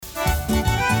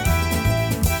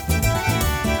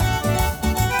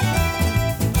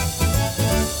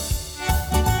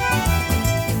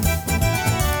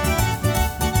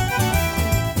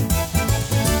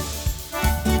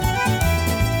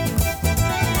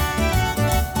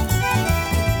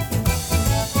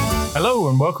Hello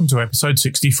and welcome to episode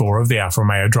 64 of the Alfa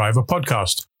Romeo Driver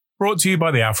Podcast, brought to you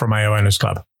by the Alfa Romeo Owners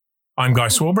Club. I'm Guy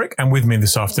Swarbrick, and with me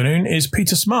this afternoon is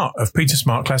Peter Smart of Peter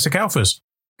Smart Classic Alfas.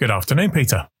 Good afternoon,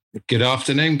 Peter. Good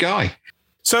afternoon, Guy.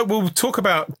 So we'll talk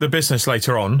about the business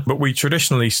later on, but we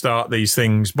traditionally start these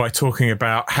things by talking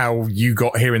about how you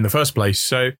got here in the first place.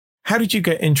 So how did you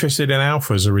get interested in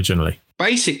Alfas originally?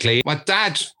 Basically, my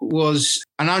dad was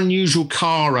an unusual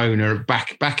car owner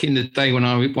back in the day when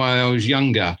I was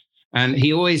younger. And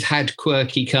he always had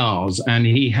quirky cars, and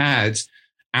he had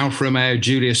Alfa Romeo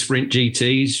Giulia Sprint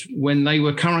GTs when they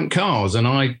were current cars. And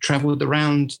I travelled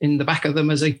around in the back of them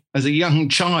as a young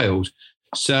child.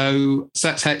 So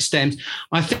that's how it stems.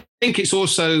 I think it's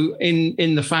also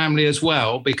in the family as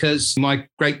well, because my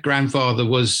great grandfather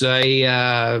was Italian,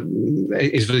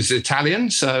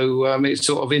 so it's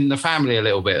sort of in the family a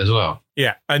little bit as well.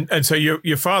 Yeah, and so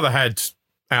your father had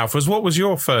Alfas. What was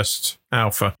your first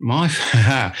Alfa?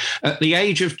 At the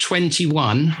age of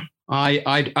 21.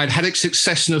 I'd had a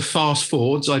succession of fast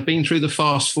Fords. I'd been through the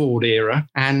fast Ford era,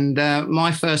 and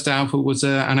my first Alfa was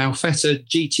an Alfetta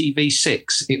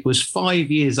GTV6. It was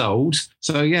 5 years old.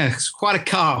 So, yeah, it's quite a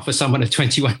car for someone at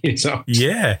 21 years old.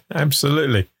 Yeah,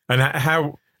 absolutely. And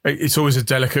how it's always a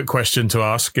delicate question to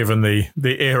ask given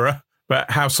the era,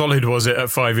 but how solid was it at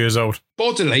 5 years old?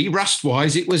 Bodily,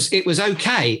 rust-wise, it was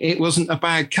okay. It wasn't a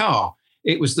bad car.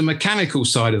 It was the mechanical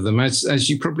side of them, as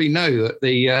you probably know, that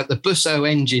the Busso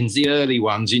engines, the early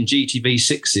ones in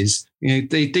GTV6s,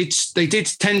 they did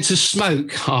tend to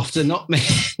smoke after not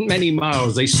many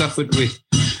miles. They suffered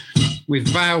with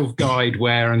valve guide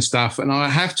wear and stuff. And I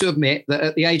have to admit that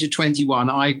at the age of 21,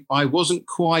 I wasn't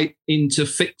quite into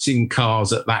fixing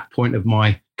cars at that point of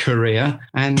my career,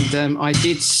 and I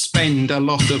did spend a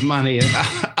lot of money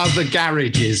at other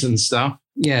garages and stuff.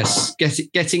 Yes,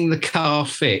 getting the car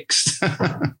fixed.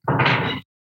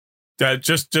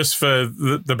 Just for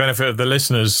the benefit of the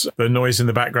listeners, the noise in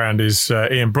the background is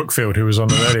Ian Brookfield, who was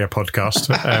on an earlier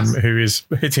podcast, who is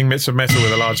hitting bits of metal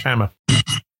with a large hammer.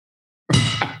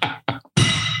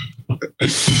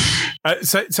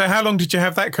 So how long did you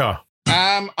have that car?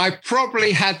 I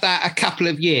probably had that a couple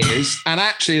of years, and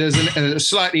actually there's a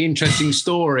slightly interesting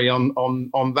story on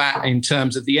that in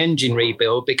terms of the engine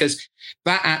rebuild, because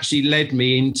that actually led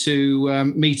me into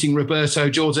meeting Roberto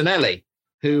Giordanelli,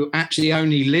 who actually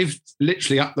only lived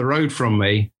literally up the road from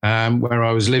me, where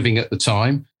I was living at the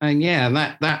time. And yeah,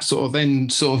 that sort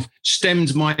of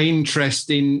stemmed my interest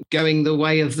in going the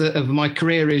way of my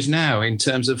career is now in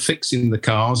terms of fixing the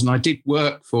cars. And I did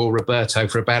work for Roberto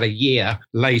for about a year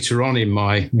later on in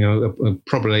my,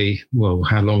 probably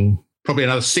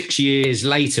another 6 years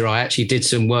later, I actually did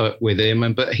some work with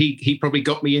him. But he probably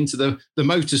got me into the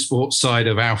motorsport side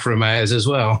of Alfa Romeos as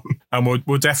well. And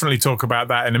we'll definitely talk about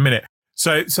that in a minute.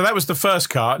 So that was the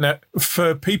first car. Now,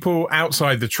 for people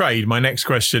outside the trade, my next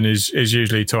question is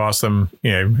usually to ask them,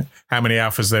 how many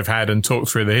Alfas they've had and talk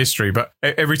through the history. But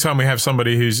every time we have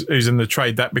somebody who's in the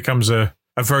trade, that becomes a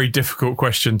very difficult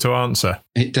question to answer.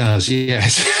 It does,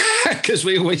 yes, because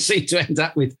we always seem to end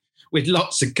up with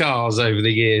lots of cars over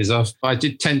the years. I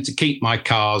did tend to keep my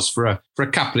cars for a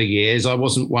couple of years. I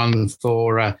wasn't one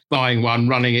for buying one,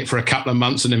 running it for a couple of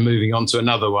months and then moving on to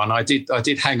another one. I did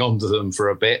hang on to them for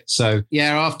a bit. So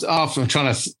yeah, after I'm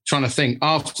trying to think,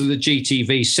 after the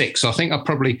GTV6, I think I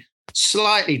probably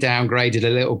slightly downgraded a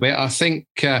little bit. I think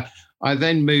I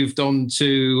then moved on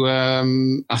to,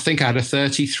 I think I had a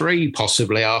 33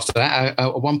 possibly after that,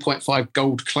 a 1.5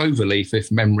 gold cloverleaf,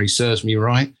 if memory serves me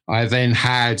right. I then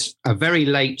had a very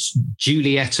late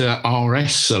Giulietta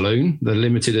RS saloon, the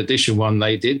limited edition one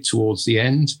they did towards the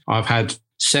end. I've had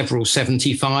several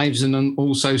 75s and then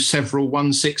also several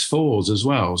 164s as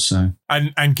well. So,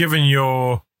 and given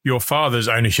your father's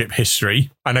ownership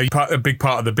history, I know a big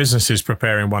part of the business is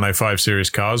preparing 105 series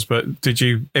cars, but did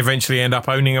you eventually end up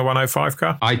owning a 105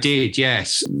 car? I did,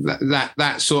 yes.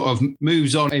 That sort of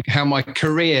moves on how my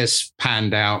career's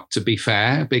panned out, to be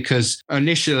fair, because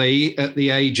initially at the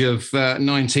age of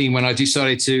 19, when I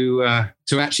decided to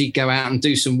actually go out and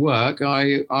do some work,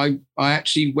 I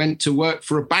actually went to work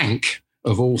for a bank,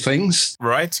 of all things.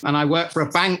 Right. And I worked for a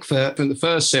bank for the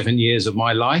first 7 years of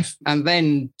my life, and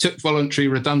then took voluntary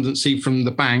redundancy from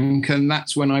the bank. And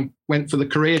that's when I went for the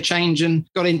career change and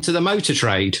got into the motor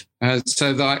trade.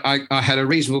 So that I had a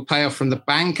reasonable payoff from the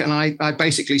bank, and I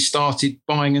basically started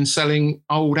buying and selling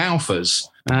old Alfas.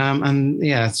 And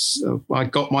yes, I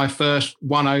got my first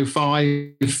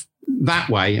 105 that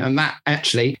way. And that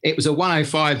actually, it was a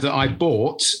 105 that I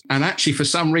bought, and actually for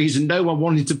some reason no one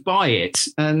wanted to buy it.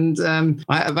 And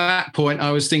at that point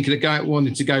I was thinking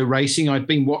wanted to go racing. I'd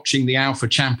been watching the Alfa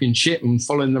Championship and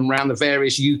following them around the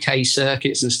various UK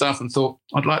circuits and stuff, and thought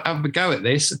I'd like to have a go at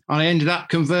this. I ended up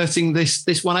converting this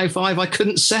 105 I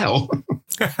couldn't sell.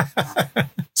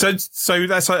 So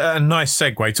that's a nice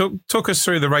segue. Talk us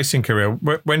through the racing career.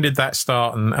 When did that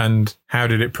start, and how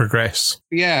did it progress?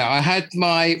 Yeah, I had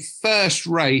my first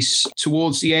race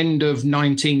towards the end of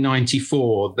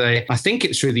 1994. I think it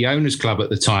was through the Owners Club at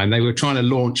the time. They were trying to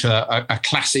launch a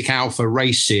classic Alfa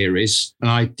race series. And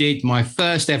I did my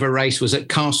first ever race was at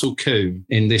Castle Combe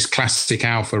in this classic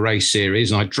Alfa race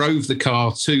series. And I drove the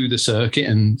car to the circuit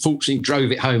and fortunately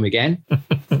drove it home again.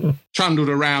 Trundled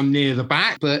around near the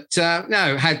back, but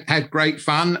no, had great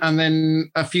fun. And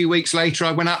then a few weeks later,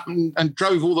 I went up and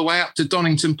drove all the way up to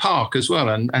Donington Park as well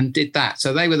and did that.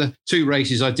 So they were the two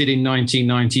races I did in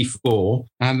 1994.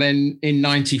 And then in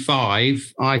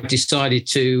 95, I decided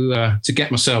to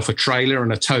get myself a trailer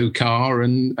and a tow car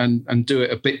and do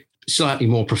it a bit slightly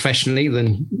more professionally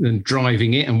than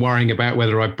driving it and worrying about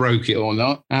whether I broke it or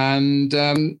not. And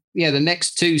the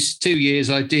next two years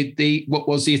I did what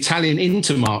was the Italian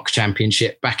Intermarque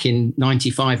Championship back in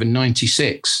 95 and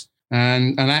 96.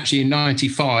 And actually in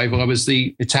 95, I was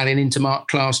the Italian Intermarque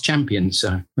class champion.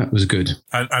 So that was good.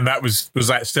 And that was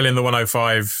that still in the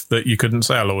 105 that you couldn't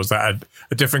sell, or was that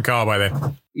a different car by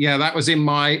then? Yeah, that was in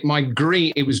my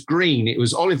green. It was green. It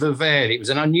was Oliver Verde. It was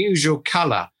an unusual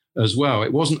colour as well.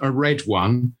 It wasn't a red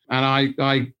one. And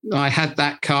I had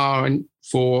that car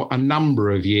for a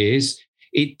number of years.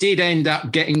 It did end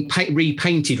up getting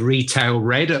repainted retail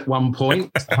red at one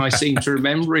point. I seem to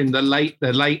remember in the late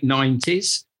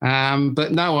 90s.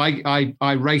 But no,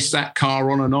 I raced that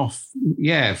car on and off,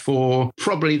 for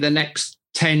probably the next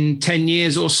 10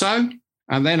 years or so.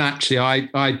 And then actually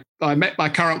I met my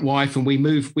current wife and we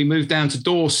moved down to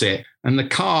Dorset, and the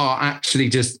car actually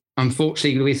just,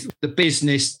 unfortunately, with the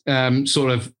business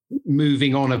sort of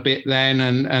moving on a bit then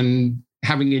and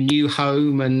having a new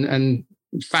home and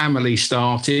family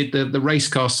started, the race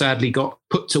car sadly got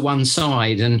put to one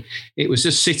side, and it was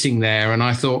just sitting there. And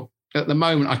I thought, at the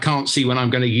moment, I can't see when I'm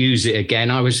going to use it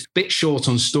again. I was a bit short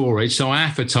on storage, so I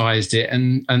advertised it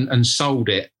and sold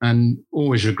it, and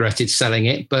always regretted selling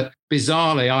it. But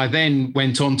bizarrely, I then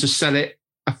went on to sell it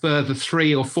a further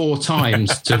 3 or 4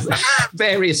 times to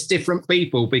various different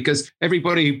people, because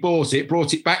everybody who bought it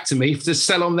back to me to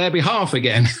sell on their behalf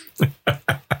again.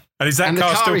 And is that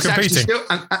car still competing?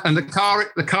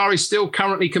 The car is still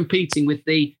currently competing with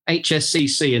the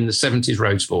HSCC in the 70s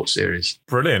Road Sport Series.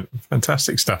 Brilliant.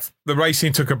 Fantastic stuff. The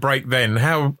racing took a break then.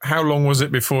 How long was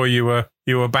it before you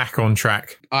were back on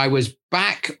track? I was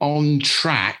back on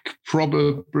track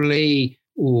probably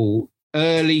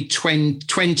early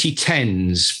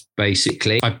 2010s,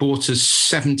 basically. I bought a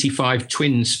 75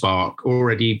 Twin Spark,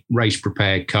 already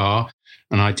race-prepared car.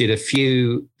 And I did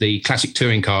the classic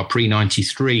touring car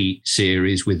pre-93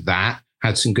 series with that.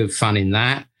 Had some good fun in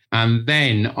that. And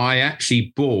then I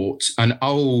actually bought an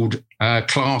old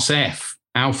Class F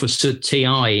Alfa Sud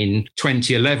TI in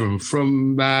 2011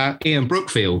 from Ian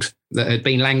Brookfield that had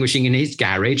been languishing in his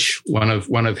garage, one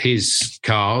of his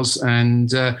cars.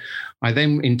 And I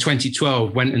then in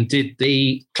 2012 went and did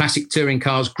the Classic Touring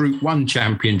Cars Group 1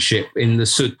 Championship in the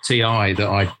Sud TI that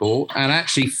I'd bought, and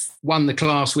actually won the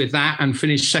class with that and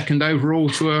finished second overall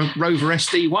to a Rover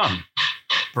SD1.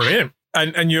 Brilliant.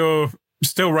 And you're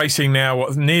still racing now,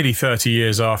 nearly 30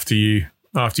 years after you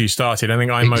started. I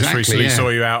think I most recently saw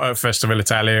you out at Festival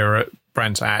Italia or at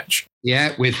Brands Hatch.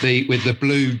 Yeah, with the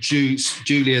blue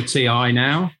Giulia TI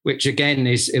now, which again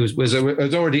it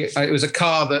was a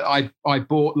car that I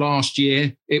bought last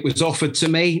year. It was offered to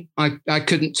me. I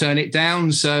couldn't turn it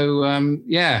down. So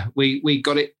we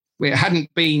got it. It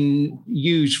hadn't been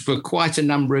used for quite a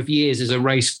number of years as a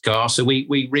race car, so we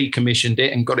recommissioned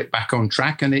it and got it back on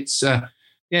track, and it's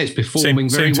performing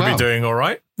very well. Seemed to be doing all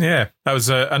right. Yeah, that was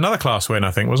another class win,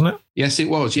 I think, wasn't it? Yes, it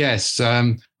was. Yes,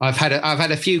 I've had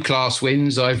a few class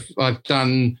wins. I've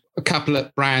done a couple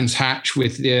at Brands Hatch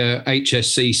with the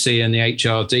HSCC and the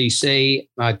HRDC.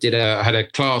 I had a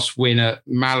class win at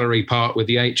Mallory Park with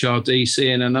the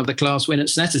HRDC and another class win at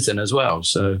Snetterton as well.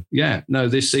 So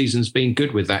this season's been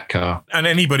good with that car. And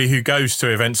anybody who goes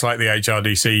to events like the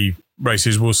HRDC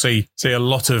races will see a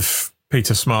lot of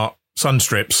Peter Smart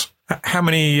Sunstrips. How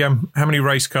many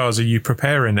race cars are you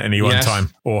preparing at any one time,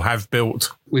 or have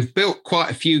built? We've built quite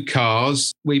a few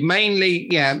cars. We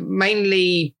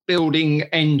mainly building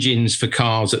engines for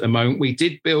cars at the moment.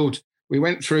 We we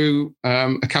went through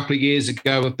a couple of years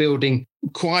ago of building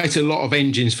quite a lot of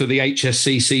engines for the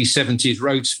HSCC 70s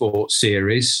Road Sport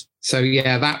series. So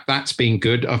yeah, that's been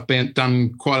good. I've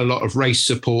done quite a lot of race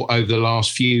support over the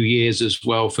last few years as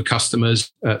well for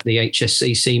customers at the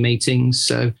HSCC meetings.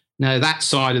 So no, that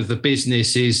side of the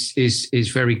business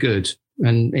is very good.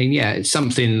 And yeah, it's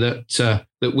something that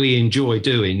we enjoy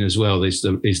doing as well. Is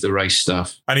the race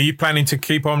stuff. And are you planning to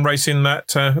keep on racing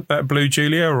that Blue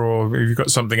Julia, or have you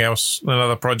got something else,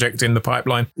 another project in the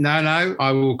pipeline? No,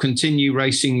 I will continue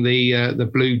racing the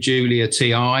Blue Julia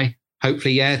TI.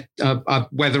 Hopefully, yeah.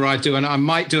 Whether I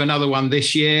might do another one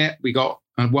this year. We got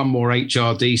one more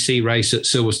HRDC race at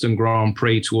Silverstone Grand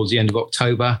Prix towards the end of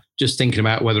October. Just thinking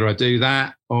about whether I do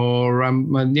that, or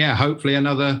hopefully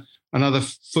another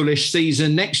fullish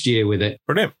season next year with it.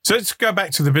 Brilliant. So let's go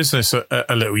back to the business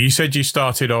a little. You said you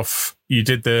started off, you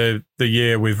did the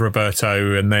year with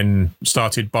Roberto and then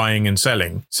started buying and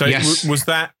selling. So yes. Was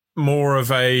that more of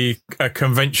a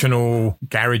conventional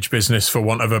garage business, for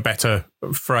want of a better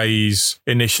phrase,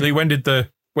 initially? When did the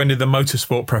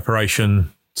motorsport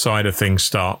preparation side of things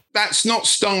start? That's not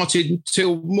started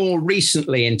until more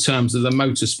recently in terms of the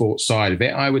motorsport side of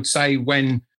it. I would say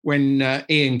when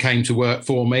Ian came to work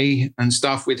for me and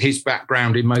stuff, with his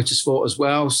background in motorsport as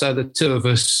well. So the two of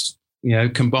us,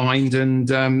 combined,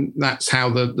 and that's how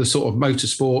the sort of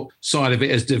motorsport side of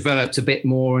it has developed a bit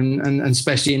more, and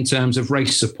especially in terms of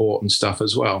race support and stuff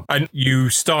as well. And you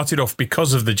started off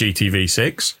because of the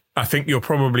GTV6. I think you're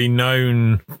probably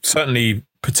known, certainly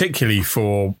particularly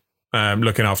for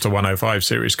looking after 105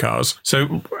 series cars.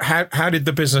 So how did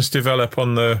the business develop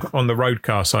on the road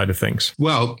car side of things?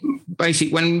 Well,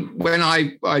 basically, when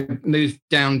I moved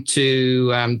down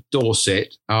to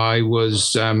Dorset, I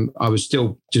was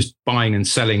still just buying and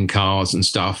selling cars and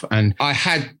stuff, and I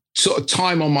had sort of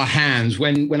time on my hands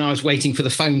when I was waiting for the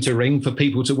phone to ring for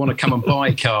people to want to come and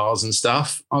buy cars and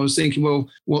stuff. I was thinking, well,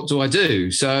 what do I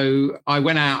do? So I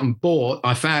went out and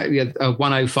I found a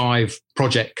 105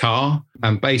 project car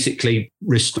and basically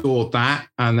restored that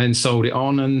and then sold it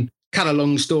on. And cut a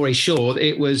long story short,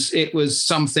 it was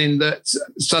something that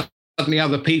suddenly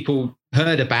other people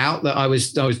heard about, that I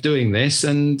was doing this,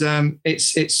 and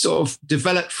it's sort of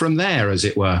developed from there, as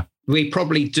it were. We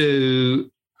probably do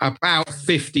about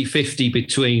 50-50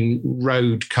 between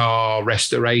road car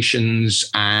restorations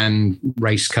and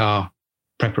race car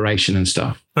preparation and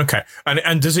stuff. Okay.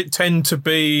 And does it tend to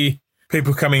be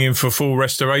people coming in for full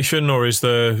restoration, or is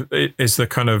the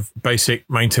kind of basic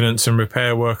maintenance and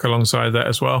repair work alongside that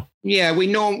as well? Yeah, we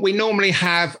normally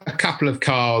have a couple of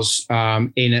cars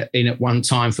in at one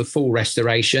time for full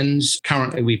restorations.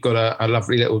 Currently, we've got a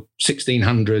lovely little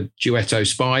 1600 Duetto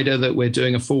Spider that we're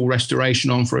doing a full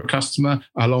restoration on for a customer,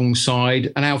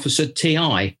 alongside an Alfa Sud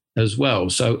TI as well.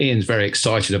 So Ian's very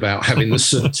excited about having the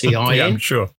Sud TI yeah, in. I'm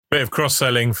sure. Bit of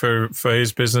cross-selling for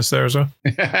his business there as well.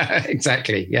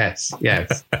 Exactly. Yes.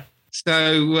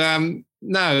 So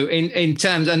no, in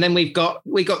terms, and then we got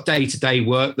day-to-day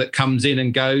work that comes in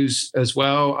and goes as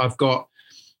well. I've got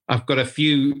a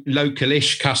few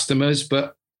local-ish customers,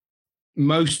 but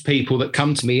most people that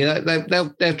come to me,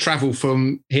 they'll travel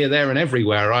from here, there, and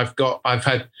everywhere. I've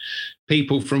had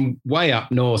people from way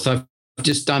up north. I've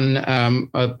just done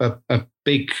a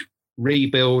big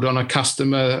rebuild on a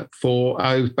customer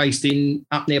based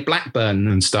up near Blackburn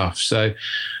and stuff. So,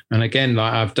 and again,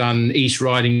 like I've done East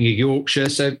Riding of Yorkshire.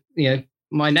 So,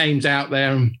 my name's out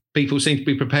there and people seem to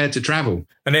be prepared to travel.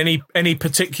 And any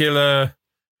particular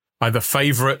either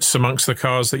favourites amongst the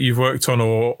cars that you've worked on,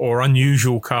 or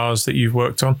unusual cars that you've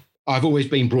worked on? I've always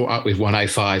been brought up with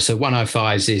 105. So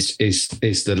 105s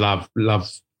is the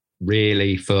love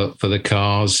really for the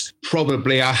cars.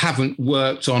 Probably I haven't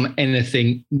worked on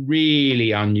anything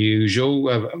really unusual.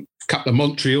 A couple of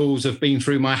Montreals have been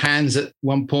through my hands at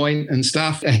one point and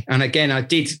stuff. And again, I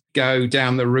did go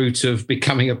down the route of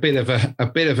becoming a bit of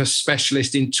a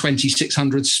specialist in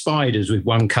 2600 Spiders with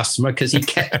one customer, because he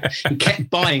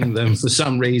kept buying them for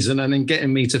some reason and then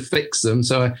getting me to fix them.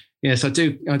 So yes, I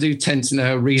do tend to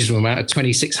know a reasonable amount of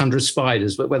 2600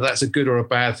 Spiders, but whether that's a good or a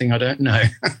bad thing, I don't know.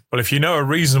 Well, if you know a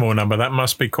reasonable number, that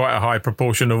must be quite a high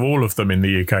proportion of all of them in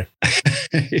the UK.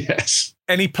 Yes.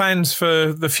 Any plans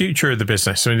for the future of the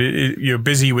business? I mean, you're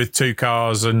busy with two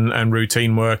cars and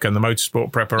routine work and the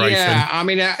motorsport preparation. Yeah, I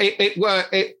mean,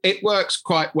 it works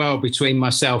quite well between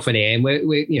myself and Ian.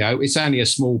 We it's only a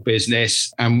small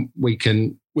business, and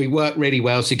we work really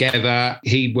well together.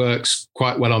 He works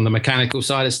quite well on the mechanical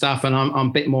side of stuff, and I'm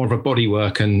a bit more of a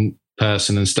bodywork and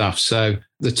person and stuff. So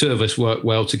the two of us work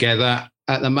well together.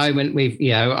 at the moment,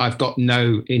 I've got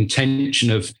no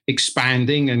intention of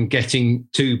expanding and getting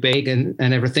too big and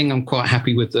everything. I'm quite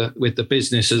happy with the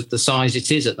business as the size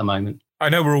it is at the moment. I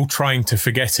know we're all trying to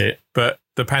forget it, but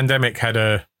the pandemic had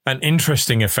an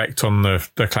interesting effect on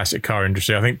the classic car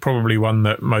industry. I think probably one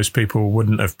that most people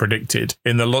wouldn't have predicted,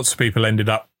 in that lots of people ended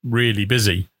up really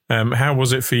busy. How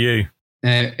was it for you?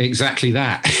 Exactly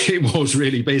that. It was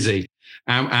really busy.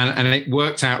 And it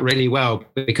worked out really well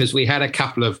because we had a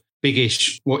couple of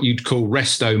biggish, what you'd call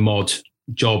resto mod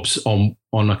jobs on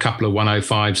a couple of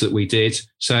 105s that we did.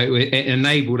 So it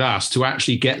enabled us to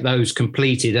actually get those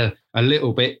completed a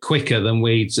little bit quicker than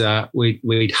we'd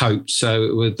hoped.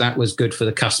 So that was good for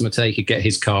the customer. He could get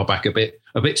his car back a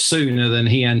bit sooner than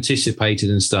he anticipated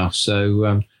and stuff.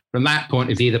 So from that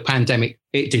point of view, the pandemic,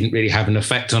 it didn't really have an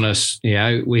effect on us.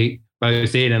 We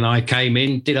both, Ian and I, came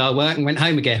in, did our work and went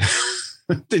home again.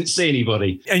 Didn't see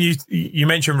anybody. And you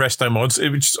mentioned resto mods. It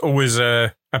was always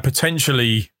a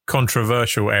potentially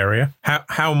controversial area.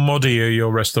 How moddy are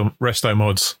your resto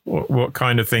mods? What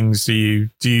kind of things do you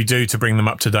do to bring them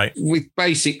up to date? We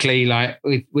basically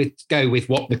we go with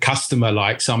what the customer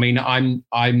likes. I mean,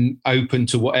 I'm open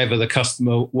to whatever the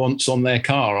customer wants on their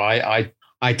car.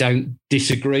 I don't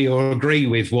disagree or agree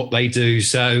with what they do.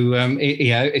 So,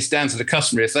 it's down to the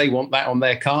customer. If they want that on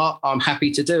their car, I'm happy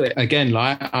to do it. Again,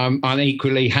 I'm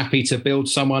equally happy to build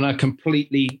someone a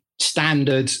completely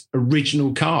standard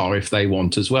original car if they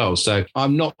want as well. So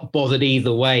I'm not bothered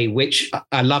either way, which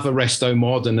I love a resto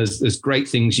mod, and there's great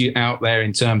things out there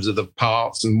in terms of the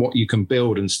parts and what you can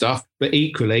build and stuff. But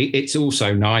equally, it's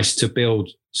also nice to build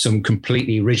some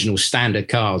completely original standard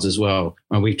cars as well.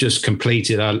 And we've just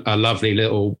completed a lovely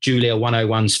little Giulia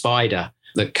 101 Spider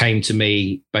that came to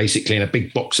me basically in a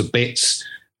big box of bits.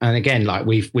 And again,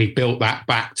 we've built that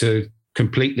back to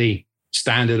completely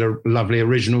standard, a lovely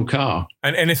original car.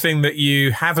 And anything that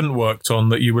you haven't worked on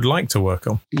that you would like to work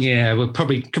on? Yeah, we're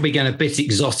probably could be getting a bit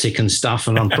exotic and stuff,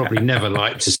 and I'm probably never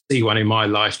like to see one in my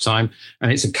lifetime.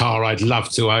 And it's a car I'd love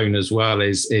to own as well,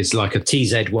 is like a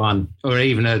TZ1 or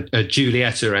even a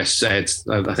Giulietta SZ.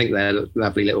 I think they're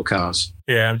lovely little cars.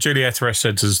 Yeah, Giulietta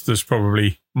SZs, there's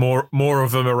probably more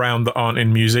of them around that aren't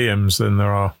in museums than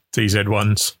there are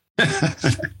TZ1s.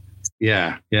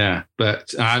 Yeah.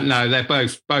 But no, they're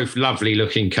both lovely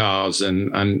looking cars.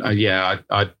 And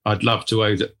I'd love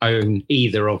to own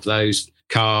either of those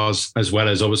cars, as well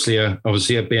as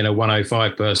obviously being a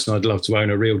 105 person, I'd love to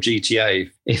own a real GTA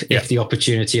if the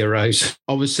opportunity arose.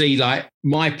 Obviously,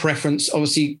 my preference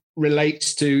obviously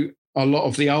relates to a lot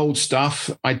of the old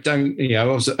stuff. I don't,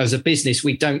 as a business,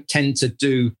 we don't tend to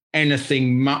do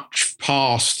anything much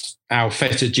past our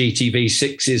Feta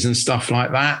GTV6s and stuff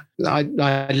like that.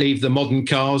 I leave the modern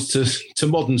cars to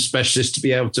modern specialists to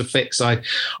be able to fix.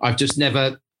 I've just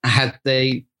never had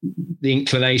the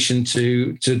inclination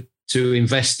to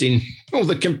invest in all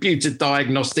the computer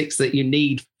diagnostics that you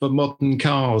need for modern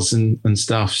cars and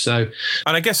stuff. So,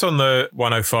 and I guess on the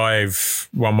 105,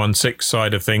 116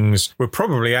 side of things, we're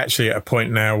probably actually at a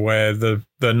point now where the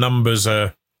numbers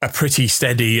are pretty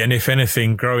steady, and if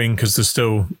anything, growing, because there's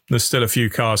still a few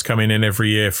cars coming in every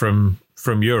year from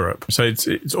Europe. So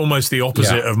it's almost the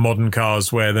opposite of modern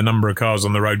cars, where the number of cars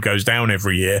on the road goes down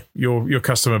every year. Your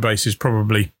customer base is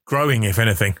probably growing, if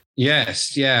anything.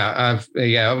 Yes, I've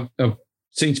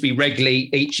seem to be regularly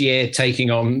each year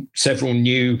taking on several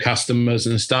new customers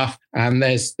and stuff. And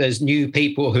there's new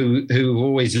people who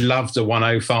always loved the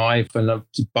 105 and love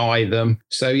to buy them.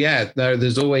 So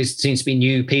there's always seems to be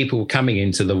new people coming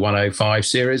into the 105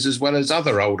 series, as well as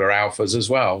other older Alfas as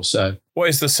well. So what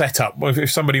is the setup?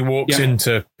 If somebody walks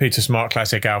into Peter Smart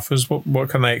Classic Alfas, what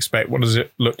can they expect? What does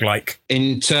it look like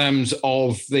in terms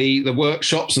of the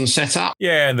workshops and setup?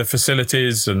 Yeah, and the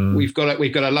facilities, and we've got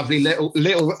a lovely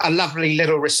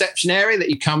little reception area that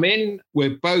you come in.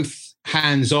 We're both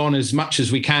hands-on as much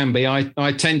as we can be.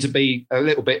 I tend to be a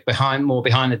little bit more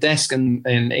behind the desk, and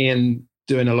Ian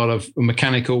doing a lot of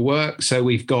mechanical work. So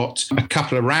we've got a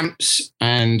couple of ramps,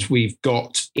 and we've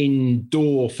got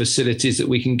indoor facilities that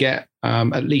we can get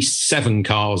at least 7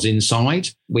 cars inside.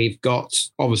 We've got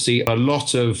obviously a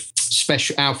lot of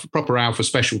proper Alfa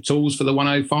special tools for the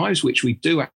 105s, which we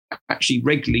do actually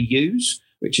regularly use,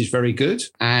 which is very good.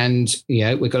 And,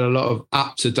 we've got a lot of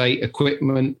up-to-date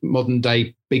equipment, modern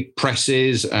day big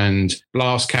presses and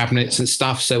glass cabinets and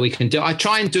stuff. So I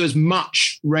try and do as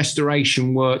much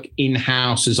restoration work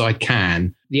in-house as I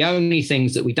can. The only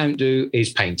things that we don't do is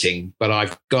painting, but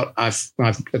I've got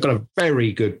a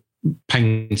very good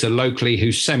painter locally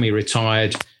who's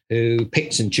semi-retired, who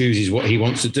picks and chooses what he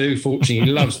wants to do. Fortunately,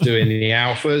 he loves doing the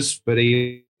Alfas, but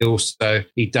he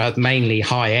does mainly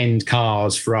high-end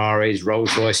cars, Ferraris,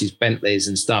 Rolls Royces, Bentleys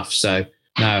and stuff. So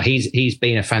no, he's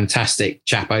been a fantastic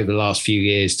chap over the last few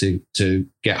years to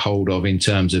get hold of in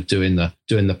terms of doing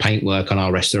the paintwork on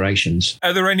our restorations.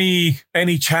 Are there any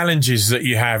challenges that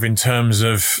you have in terms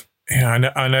of, I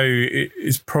know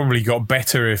it's probably got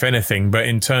better, if anything, but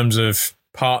in terms of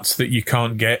parts that you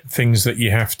can't get, things that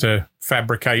you have to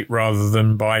fabricate rather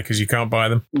than buy because you can't buy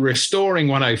them? Restoring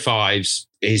 105s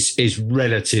is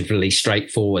relatively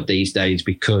straightforward these days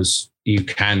because you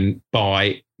can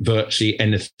buy virtually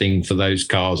anything for those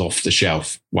cars off the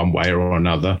shelf one way or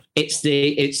another. It's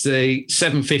the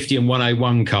 750 and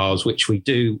 101 cars, which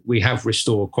we have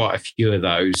restored quite a few of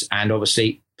those. And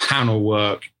obviously panel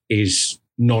work is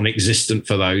non-existent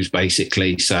for those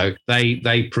basically. So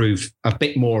they prove a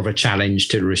bit more of a challenge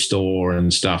to restore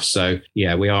and stuff. So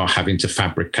yeah, we are having to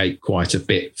fabricate quite a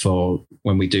bit for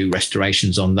when we do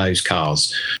restorations on those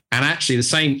cars. And actually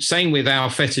the same with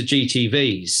our Feta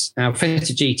GTVs. Our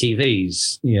Feta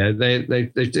GTVs,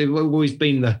 they've always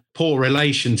been the poor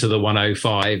relation to the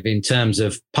 105 in terms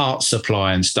of parts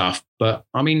supply and stuff. But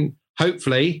I mean,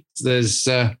 hopefully there's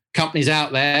companies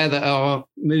out there that are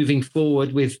moving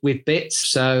forward with bits.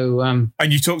 So, and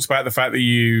you talked about the fact that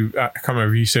you, I can't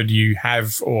remember, you said you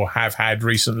have had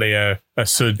recently a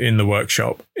SUD in the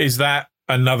workshop. Is that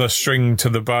another string to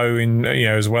the bow in,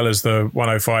 as well as the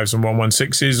 105s and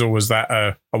 116s, or was that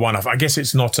a one-off? I guess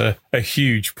it's not a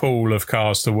huge pool of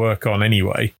cars to work on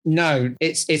anyway. No,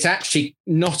 it's actually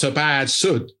not a bad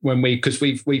SUD because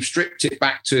we've stripped it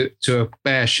back to a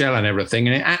bare shell and everything,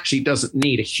 and it actually doesn't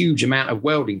need a huge amount of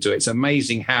welding to it. It's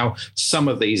amazing how some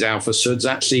of these Alfa SUDs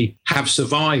actually have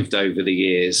survived over the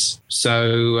years.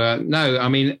 So no, I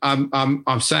mean,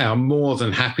 I'm more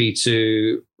than happy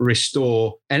to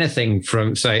restore anything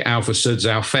from, say, Alfa SUDs,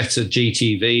 our Feta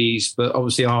GTVs, but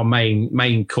obviously our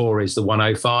main core is the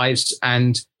 105s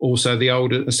and also the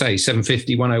older, say,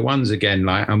 750 101s again.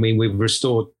 We've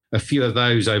restored a few of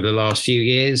those over the last few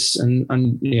years, and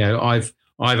I've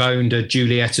owned a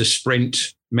Giulietta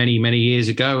Sprint many years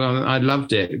ago. I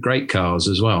loved it. Great cars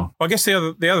as well. I guess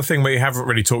the other thing we haven't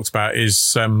really talked about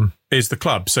is the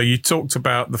club. So you talked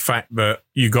about the fact that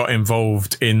you got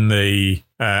involved in the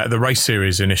race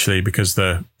series initially because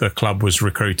the club was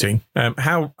recruiting.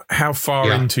 How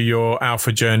far into your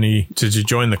Alfa journey did you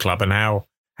join the club, and how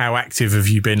active have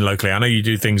you been locally? I know you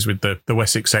do things with the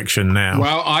Wessex section now.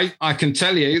 Well, I can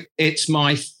tell you it's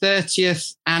my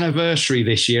 30th anniversary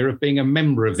this year of being a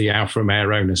member of the Alfa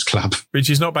Romeo Owners Club. Which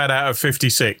is not bad out of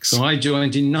 56. So I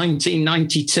joined in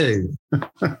 1992.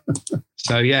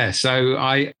 So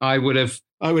I would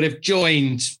have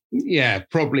joined,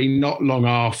 probably not long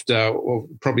after, or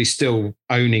probably still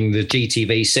owning the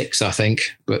GTV6, I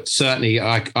think. But certainly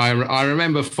I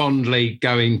remember fondly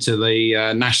going to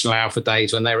the National Alfa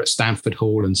days when they were at Stamford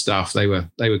Hall and stuff. They were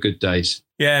good days.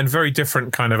 Yeah, and very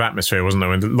different kind of atmosphere, wasn't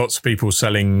there? And lots of people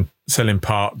selling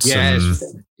parts.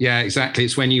 Yeah, exactly.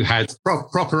 It's when you had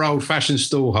proper old-fashioned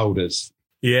stall holders.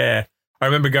 Yeah. I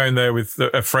remember going there with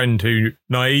a friend who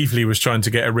naively was trying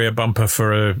to get a rear bumper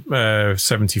for a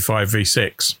 75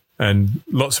 V6. And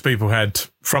lots of people had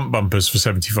front bumpers for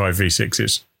 75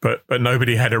 V6s, but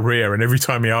nobody had a rear. And every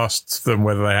time he asked them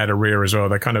whether they had a rear as well,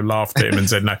 they kind of laughed at him and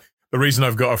said, no, the reason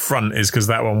I've got a front is because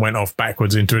that one went off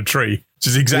backwards into a tree, which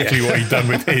is exactly what he'd done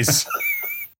with his.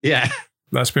 Yeah.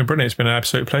 That's been brilliant. It's been an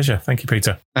absolute pleasure. Thank you,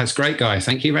 Peter. That's great, Guy.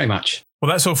 Thank you very much.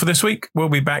 Well, that's all for this week. We'll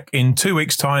be back in 2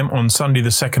 weeks' time on Sunday, the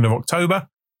 2nd of October.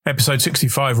 Episode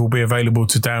 65 will be available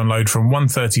to download from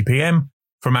 1:30 p.m.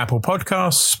 from Apple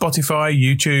Podcasts, Spotify,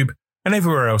 YouTube, and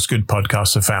everywhere else good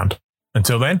podcasts are found.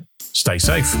 Until then, stay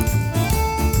safe.